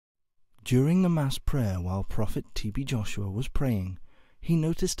During the Mass prayer while Prophet T.B. Joshua was praying, he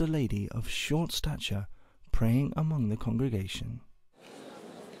noticed a lady of short stature praying among the congregation.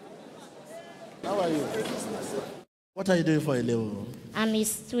 How are you? What are you doing for a level? I'm a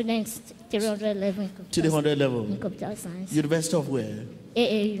student, 300 level. 300 level? In computer science. University of where?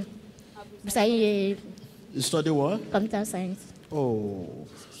 AAU. You study what? Computer science. Oh,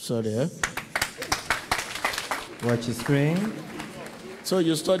 sorry. Eh? Watch your screen. So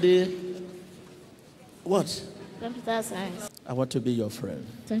you study what? Computer science. I want to be your friend.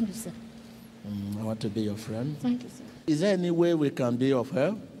 Thank you, sir. I want to be your friend. Thank you, sir. Is there any way we can be of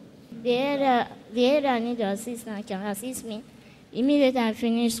help? The area need your assistance can assist me. Immediately I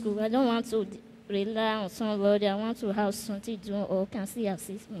finish school, I don't want to rely on somebody. I want to have something to do or can still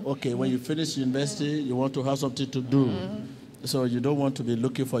assist me. Okay, when you finish university, you want to have something to do. So you don't want to be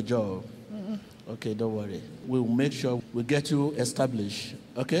looking for a job. Okay, don't worry. We'll make sure we get you established.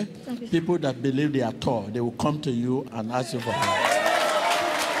 Okay? People that believe they are tall, they will come to you and ask you for help.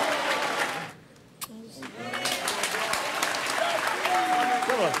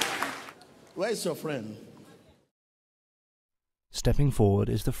 Come on. Where is your friend? Stepping forward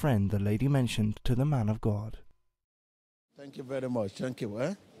is the friend the lady mentioned to the man of God. Thank you very much. Thank you.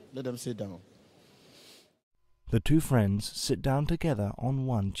 Eh? Let them sit down. The two friends sit down together on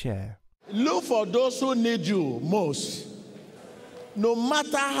one chair. Look for those who need you most. No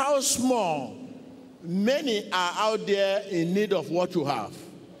matter how small, many are out there in need of what you have.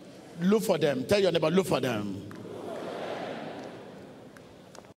 Look for them. Tell your neighbor, look for them.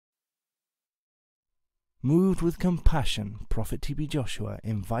 Moved with compassion, Prophet T.B. Joshua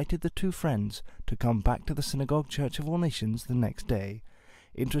invited the two friends to come back to the Synagogue Church of All Nations the next day,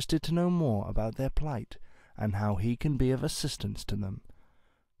 interested to know more about their plight and how he can be of assistance to them.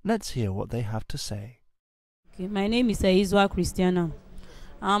 Let's hear what they have to say. Okay, my name is Aizwa Christiana.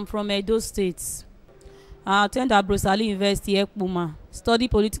 I'm from Edo State. I attend Abrosali University, Ekpoma, study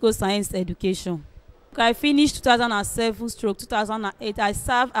political science education. I finished 2007/2008. I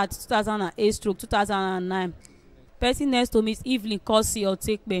served at 2008/2009. Person next to me is Evelyn Kosi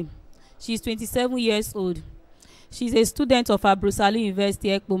Otekbe. She's 27 years old. She's a student of Abrosali University,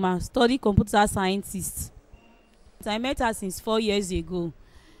 Ekpoma, study computer scientist. I met her since 4 years ago.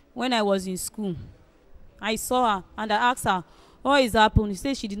 When I was in school, I saw her and I asked her, what is happening? She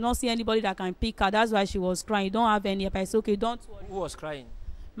said she did not see anybody that can pick her. That's why she was crying. You don't have any help. I said, okay, don't worry. Who was crying?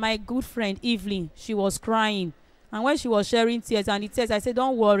 My good friend, Evelyn. She was crying. And when she was sharing tears and the tears, I said,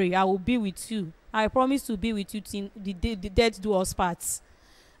 don't worry, I will be with you. I promise to be with you till the day the death do us part.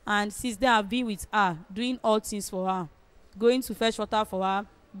 And since then, I've been with her, doing all things for her. Going to fetch water for her,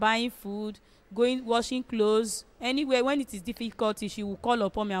 buying food, washing clothes. Anywhere when it is difficult, she will call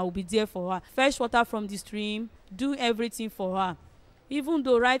upon me. I will be there for her. Fetch water from the stream, do everything for her. Even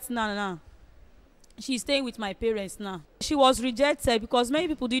though right now, she's staying with my parents now. She was rejected because many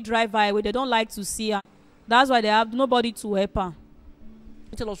people did drive her away. They don't like to see her. That's why they have nobody to help her.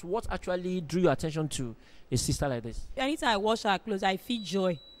 Tell us what actually drew your attention to a sister like this. Anytime I wash her clothes, I feel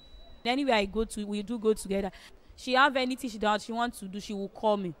joy. Anywhere I go to, we do go together. She have anything she wants to do, she will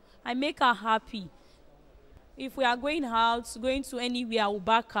call me. I make her happy. If we are going out, going to anywhere, I will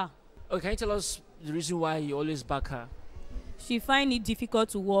back her. Okay, can you tell us the reason why you always back her? She finds it difficult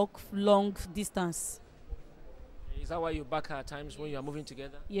to walk long distance. Is that why you back her at times when you are moving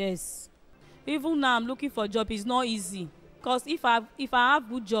together? Yes. Even now, I'm looking for a job. It's not easy. Because if I have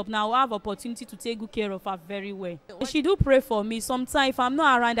good job now, I'll have opportunity to take good care of her very well. She do pray for me. Sometimes if I'm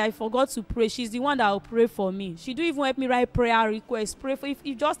not around, I forgot to pray. She's the one that will pray for me. She do even help me write prayer requests. Pray for. If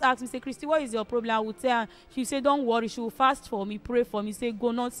you just ask me, say, Christy, what is your problem? I will tell her. She say, don't worry. She will fast for me, pray for me. Say,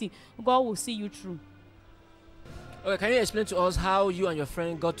 go not see. God will see you through. Okay, can you explain to us how you and your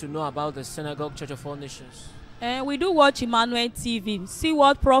friend got to know about the Synagogue Church of All Nations? We do watch Emmanuel TV. See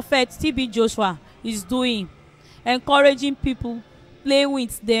what Prophet T.B. Joshua is doing. Encouraging people, play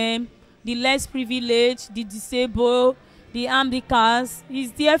with them, the less privileged, the disabled, the handicapped.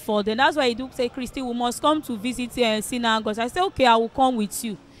 He's there for them. That's why he do say, Christy, we must come to visit synagogues. I said, okay, I will come with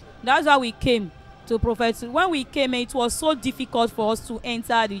you. That's why we came to Prophet. When we came, it was so difficult for us to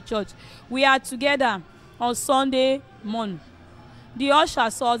enter the church. We are together on Sunday morning. The usher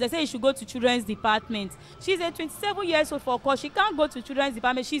saw us. They said she should go to children's department. She's a 27 years old for course. She can't go to children's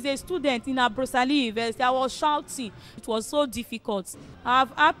department. She's a student in Abrosali University. I was shouting. It was so difficult. I'm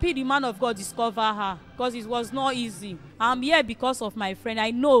happy the man of God discovered her because it was not easy. I'm here because of my friend.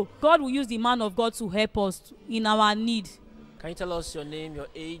 I know God will use the man of God to help us in our need. Can you tell us your name, your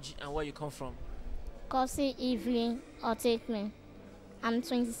age, and where you come from? Kosi Evelyn Otekme. I'm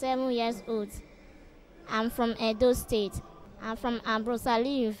 27 years old. I'm from Edo State. I'm from Ambrose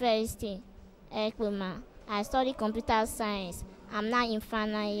Ali University, Ekpoma. I study computer science. I'm now in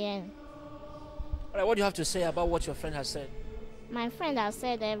final year. All right, what do you have to say about what your friend has said? My friend has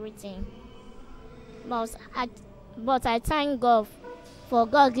said everything. But I thank God for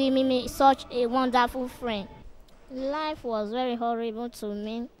God giving me such a wonderful friend. Life was very horrible to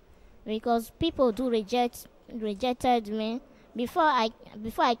me because people rejected me. Before I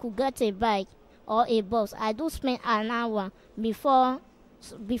could get a bike or a bus, I do spend an hour before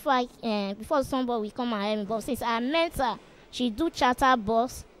somebody will come and help me. But since I met her, she do charter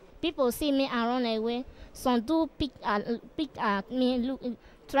bus. People see me and run away. Some do pick at me,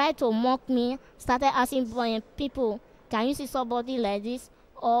 try to mock me. Started asking people, "Can you see somebody like this?"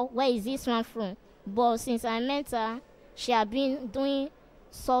 Or "Where is this one from?" But since I met her, she has been doing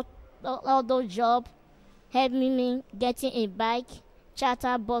all those jobs, helping me getting a bike,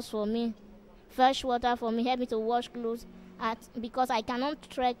 charter bus for me, fresh water for me, help me to wash clothes. Because I cannot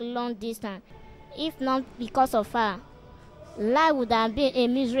trek long distance. If not because of her, life would have been a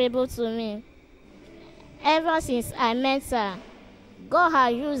miserable to me. Ever since I met her, God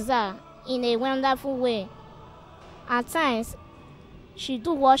has used her in a wonderful way. At times, she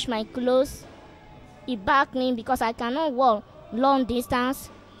do wash my clothes. He backed me because I cannot walk long distance.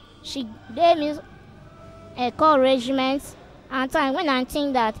 She gave me encouragement. At times, when I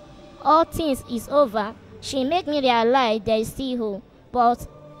think that all things is over, she make me realize there is still hope. But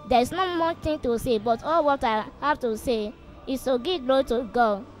there's not much thing to say. But all what I have to say is to give glory to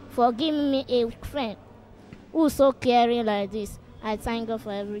God for giving me a friend who's so caring like this. I thank God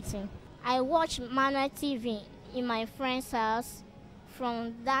for everything. I watch Manuel TV in my friend's house.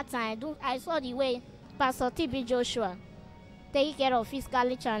 From that time, I saw the way Pastor TB Joshua taking care of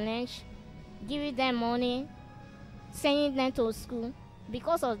physically challenged, giving them money, sending them to school.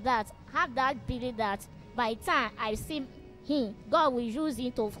 Because of that, I have that belief that by the time I see him, God will use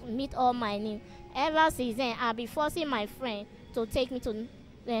him to meet all my needs. Ever since then, I'll be forcing my friend to take me to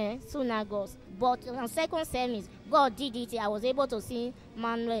synagogues. But on second service, God did it. I was able to see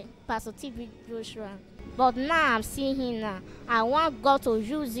Manuel, Pastor TB Joshua. But now I'm seeing him now. I want God to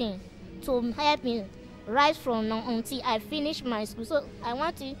use him to help me right from now until I finish my school. So I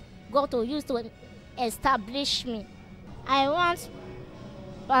want God to use to establish me. I want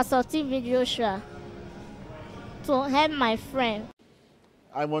Pastor TB Joshua to help my friend.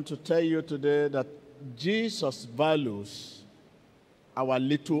 I want to tell you today that Jesus values our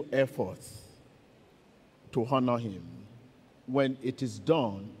little efforts to honor him when it is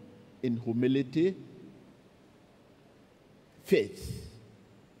done in humility, faith.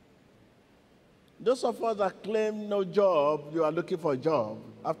 Those of us that claim no job, you are looking for a job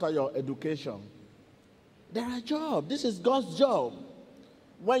after your education. There are jobs. This is God's job.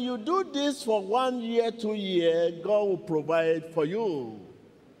 When you do this for 1 year, 2 years, God will provide for you.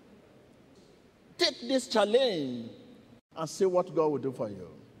 Take this challenge and see what God will do for you.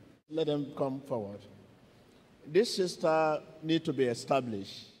 Let them come forward. This sister needs to be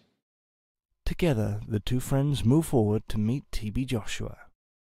established. Together, the two friends move forward to meet TB Joshua.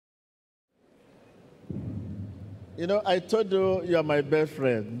 You know, I told you you are my best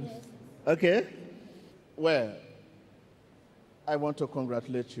friend. Yes. Okay? Well, I want to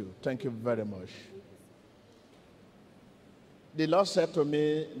congratulate you. Thank you very much. The Lord said to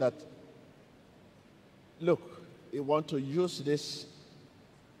me that, look, you want to use this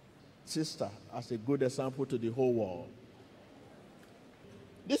sister as a good example to the whole world.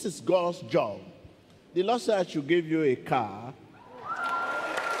 This is God's job. The Lord said I should give you a car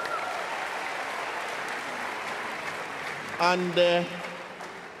and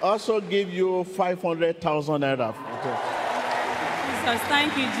also give you 500,000 naira. Jesus,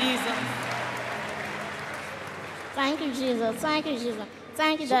 thank you, Jesus. Thank you, Jesus. Thank you, Jesus.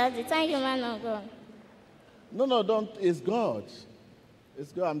 Thank you, Daddy. Thank you, man of God. No, don't. It's God.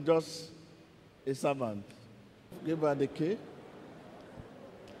 It's God. I'm just a servant. Give her the key.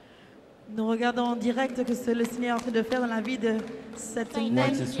 Nous regardons en direct que ce le Seigneur est en train de faire dans la vie de cette Thank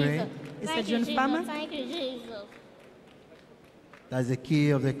naine you, Jesus. et Thank cette you, jeune Jesus. femme. Thank you, Jesus. That's the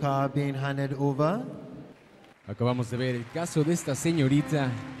key of the car being handed over. Acabamos de ver el caso de esta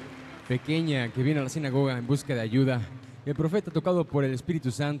señorita pequeña que viene a la sinagoga en busca de ayuda. El profeta, tocado por el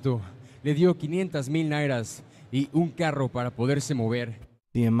Espíritu Santo, le dio 500,000 nairas y un carro para poderse mover.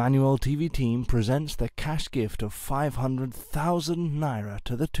 The Emmanuel TV team presents the cash gift of 500,000 naira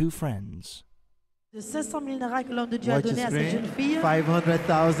to the two friends. De 500,000 naira que l'homme de Dieu a Watch the donné à cette jeune screen. fille.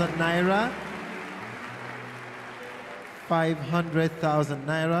 500,000 naira. 500,000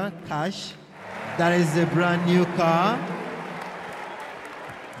 naira cash. That is the brand new car.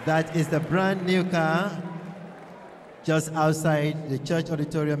 That is the brand new car just outside the church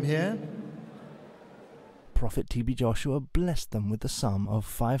auditorium here. Prophet TB Joshua blessed them with the sum of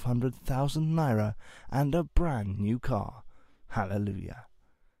 500,000 naira and a brand new car. Hallelujah.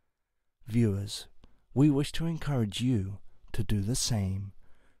 Viewers, we wish to encourage you to do the same.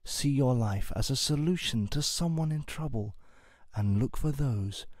 See your life as a solution to someone in trouble and look for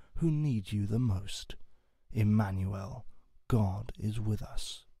those who need you the most. Emmanuel, God is with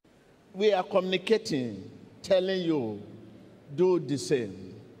us. We are communicating, telling you, do the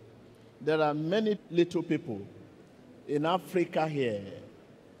same. There are many little people in Africa here,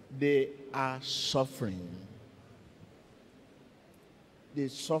 they are suffering. They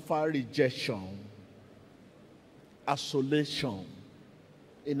suffer rejection, isolation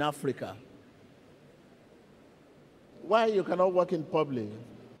in Africa. Why you cannot work in public?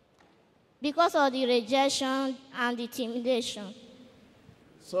 Because of the rejection and the intimidation.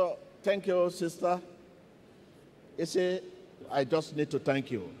 So, thank you, sister. You see, I just need to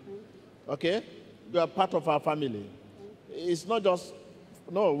thank you. Okay? You are part of our family. It's not just,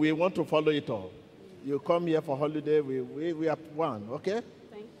 no, we want to follow it all. You come here for holiday, we are one, okay?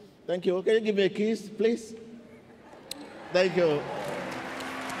 Thank you. Thank you. Can you give me a kiss, please? Thank you.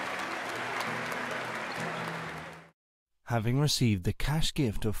 Having received the cash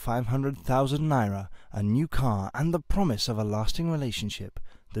gift of 500,000 naira, a new car, and the promise of a lasting relationship,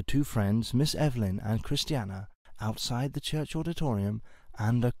 the two friends, Miss Evelyn and Christiana, outside the church auditorium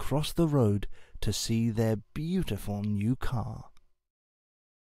and across the road to see their beautiful new car.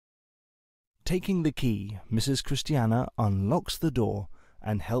 Taking the key, Mrs. Christiana unlocks the door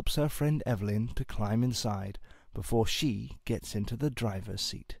and helps her friend Evelyn to climb inside before she gets into the driver's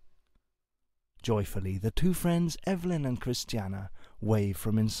seat. Joyfully, the two friends, Evelyn and Christiana, wave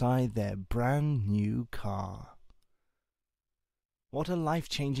from inside their brand new car. What a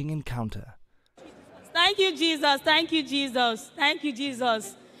life-changing encounter. Thank you, Jesus. Thank you, Jesus. Thank you,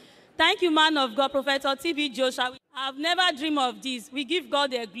 Jesus. Thank you, man of God, Prophet TB Joshua. I've never dreamed of this. We give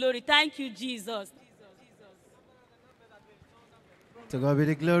God the glory. Thank you, Jesus. To God be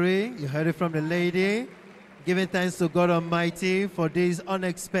the glory. You heard it from the lady. Giving thanks to God Almighty for this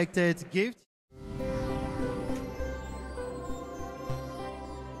unexpected gift.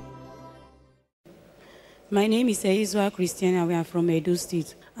 My name is Israel Christiana. We are from Edo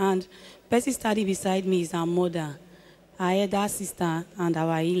State. And the person standing beside me is our mother, our elder sister, and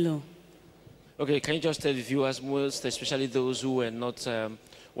our in-law. Okay, can you just tell the viewers, most especially those who were not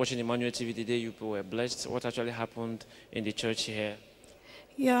watching Emmanuel TV the day you were blessed, what actually happened in the church here?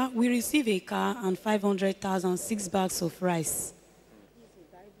 Yeah, we received a car and 500,000, 6 bags of rice.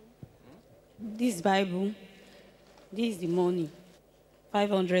 This Bible, this is the money,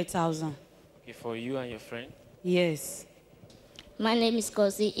 500,000. Okay, for you and your friend? Yes. My name is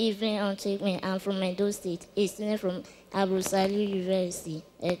Kosi Evelyn Onchekme. I'm from Edo State, a student from Abu Salih University,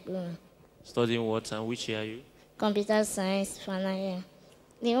 Ekuru. Studying what and which year are you? Computer science, final year.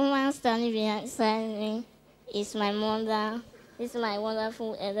 The woman standing beside me is my mother. This is my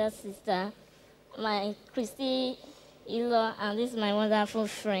wonderful elder sister, my Christy in-law, and this is my wonderful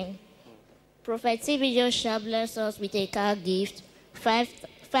friend. Prophet TB Joshua blessed us with a car gift,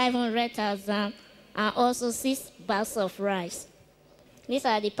 500,000, and also 6 bags of rice. These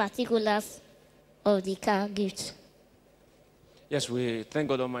are the particulars of the car gift. Yes, we thank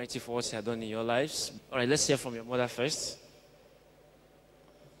God Almighty for what He has done in your lives. All right, let's hear from your mother first.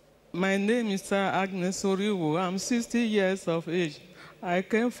 My name is Agnes Oriwu. I'm 60 years of age. I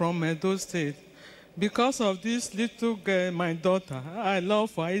came from Edo State. Because of this little girl, my daughter, I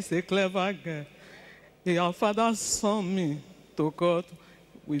love her. She's a clever girl. Her father sent me to God.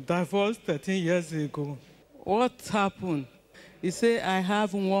 We divorced 13 years ago. What happened? He said, I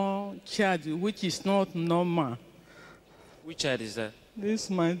have one child which is not normal. Which child is that? This is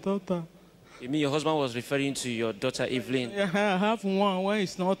my daughter. You mean your husband was referring to your daughter Evelyn? Yeah, I have one where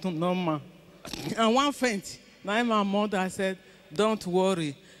it's not normal. And one faint. Now my mother said, don't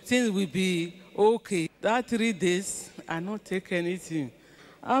worry. Things will be okay. That 3 days, I not take anything.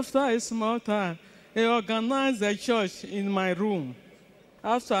 After a small time, they organized a church in my room.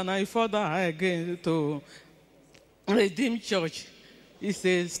 After I further again to Redeem Church. He's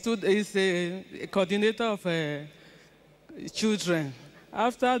a coordinator of children.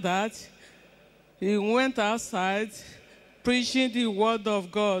 After that, he went outside preaching the word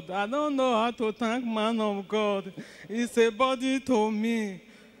of God. I don't know how to thank man of God. It's a body to me.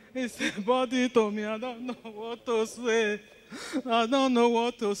 It's a body to me. I don't know what to say. I don't know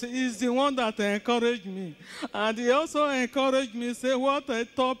what to say. He's the one that encouraged me. And he also encouraged me, say what a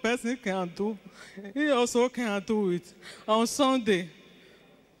top person can do. He also can do it. On Sunday,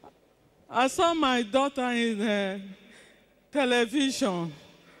 I saw my daughter television,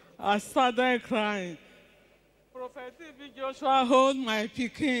 I started crying. Prophet T.B. Joshua hold my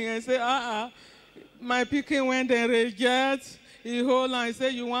picking and say, my picking when they reject, he hold and say,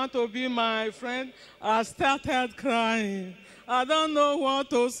 you want to be my friend? I started crying. I don't know what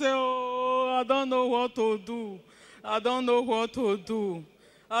to say. Oh, I don't know what to do. I don't know what to do.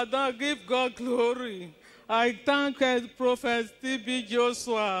 I don't give God glory. I thank Prophet T.B.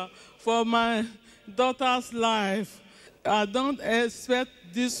 Joshua for my daughter's life. I don't expect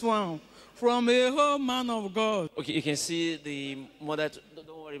this one from a whole man of God. Okay, you can see the mother.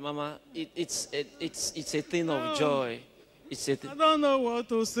 Don't worry, Mama. It's a thing of joy. I don't know what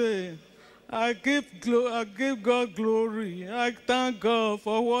to say. I give God glory. I thank God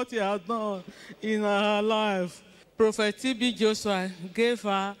for what He has done in her life. Prophet T.B. Joshua gave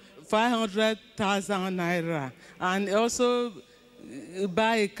her 500,000 naira and also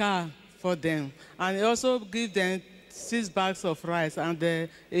buy a car for them. And he also give them 6 bags of rice and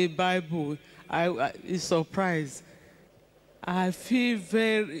a Bible. I surprised. I feel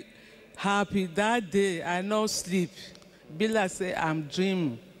very happy. That day, I no sleep. Bila say, I'm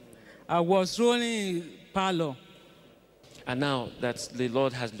dreaming. I was rolling in parlor. And now that the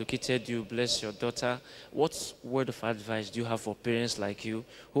Lord has located you, bless your daughter, what word of advice do you have for parents like you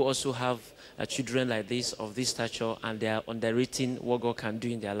who also have children like this, of this stature, and they are underrating what God can do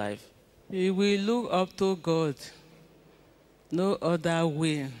in their life? We will look up to God. No other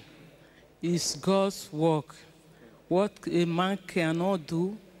way. It's God's work. What a man cannot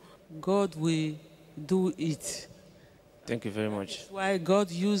do, God will do it. Thank you very much. That's why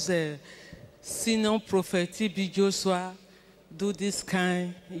God used a senior prophet T.B. Joshua do this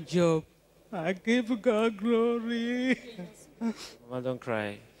kind of job. I give God glory. Mama, don't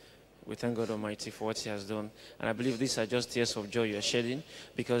cry. We thank God Almighty for what He has done. And I believe these are just tears of joy you are shedding,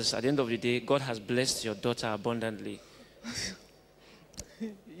 because at the end of the day, God has blessed your daughter abundantly.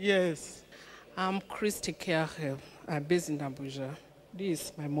 Yes. I'm Christy Kerhel. I'm based in Abuja. This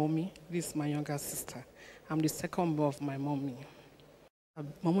is my mommy. This is my younger sister. I'm the second born of my mommy.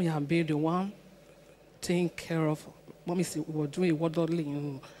 Mommy has been the one taking care of. Mommy said we were doing orderly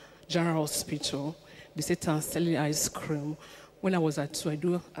in General Hospital. The Satan selling ice cream. When I was at 2, I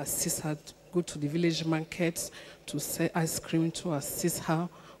do assist her to go to the village market to sell ice cream, to assist her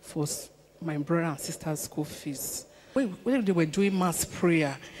for my brother and sister's school fees. When they were doing mass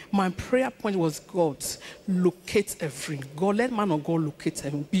prayer, my prayer point was, God, locate every. God, let man of God locate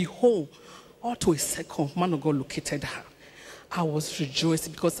him. Behold, all to a second, man of God located her. I was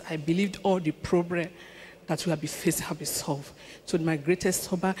rejoicing because I believed all the problem that we have been facing have been solved. So my greatest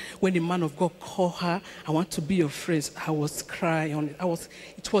sorrow, when the man of God called her, I want to be your friend, I was crying on it.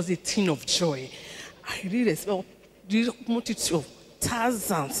 It was a thing of joy. I really expect the multitude of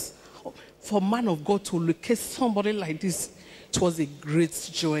thousands for man of God to locate somebody like this. It was a great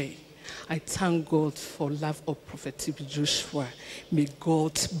joy. I thank God for life of Prophet T.B. Joshua. May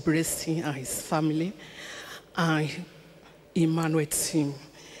God bless him and his family. And Emmanuel team.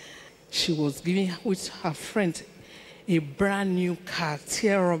 She was giving with her friend a brand new car,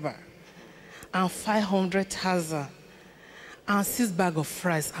 tear rubber, and 500,000, and 6 bags of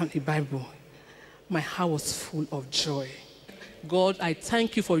rice and a Bible. My heart was full of joy. God, I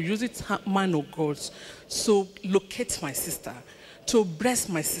thank you for using man of God to locate my sister, to bless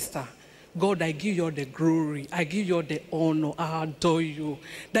my sister. God, I give you all the glory. I give you all the honor. I adore you.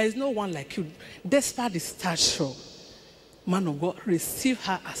 There is no one like you. Despite the stature, man of God, receive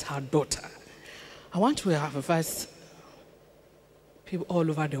her as her daughter. I want to advise people all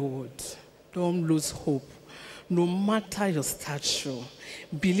over the world, don't lose hope. No matter your stature,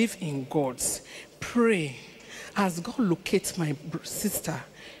 believe in God. Pray. As God locates my sister,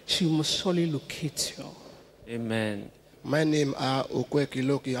 she must surely locate you. Amen. My name is Okweki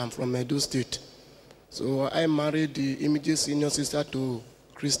Loki. I'm from Edo State. So I married the immediate senior sister to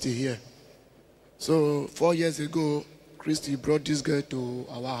Christy here. So 4 years ago, Christy brought this girl to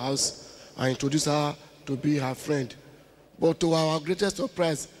our house and introduced her to be her friend. But to our greatest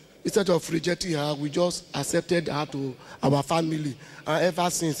surprise, instead of rejecting her, we just accepted her to our family. And ever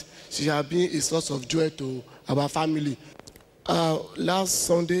since, she has been a source of joy to our family. Last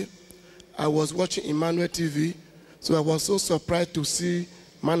Sunday, I was watching Emmanuel TV, so I was so surprised to see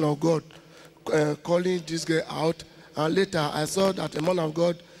man of God calling this girl out. And later, I saw that the man of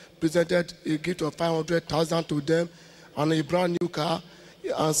God presented a gift of 500,000 to them and a brand new car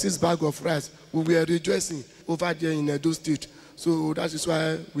and 6 bags of rice. We were rejoicing over there in Edo State. So that is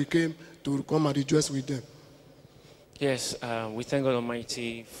why we came to come and rejoice with them. Yes, we thank God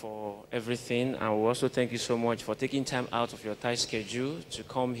Almighty for everything, and we also thank you so much for taking time out of your tight schedule to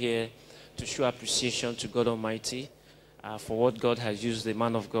come here to show appreciation to God Almighty. for what God has used the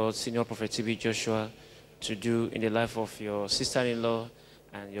man of God, Senior Prophet TB Joshua, to do in the life of your sister-in-law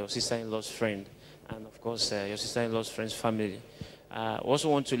and your sister-in-law's friend, and of course your sister-in-law's friend's family. I also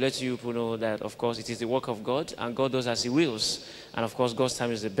want to let you people know that, of course, it is the work of God, and God does as He wills. And, of course, God's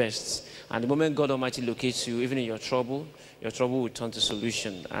time is the best. And the moment God Almighty locates you, even in your trouble will turn to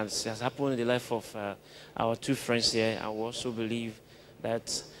solution. And it has happened in the life of our two friends here. And we also believe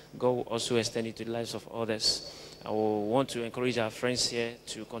that God will also extend it to the lives of others. I will want to encourage our friends here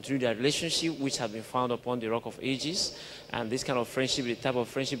to continue their relationship, which has been found upon the Rock of Ages. And this kind of friendship, the type of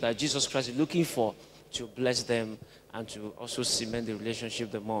friendship that Jesus Christ is looking for, to bless them and to also cement the relationship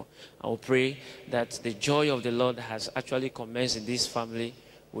the more. I will pray that the joy of the Lord has actually commenced in this family.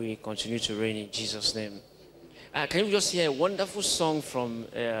 We continue to reign in Jesus' name. Can you just hear a wonderful song from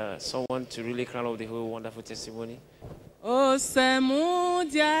someone to really crown up the whole wonderful testimony? O semu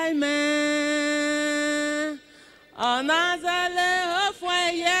diaime, anazale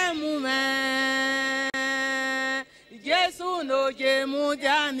ofwe mume, Jesu no jemu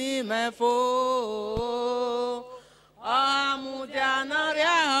jani mefo, amujana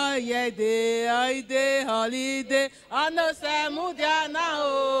ria yede aide holiday, ano semu diana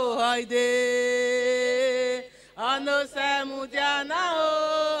o aide, ano semu diana o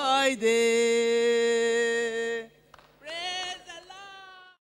aide.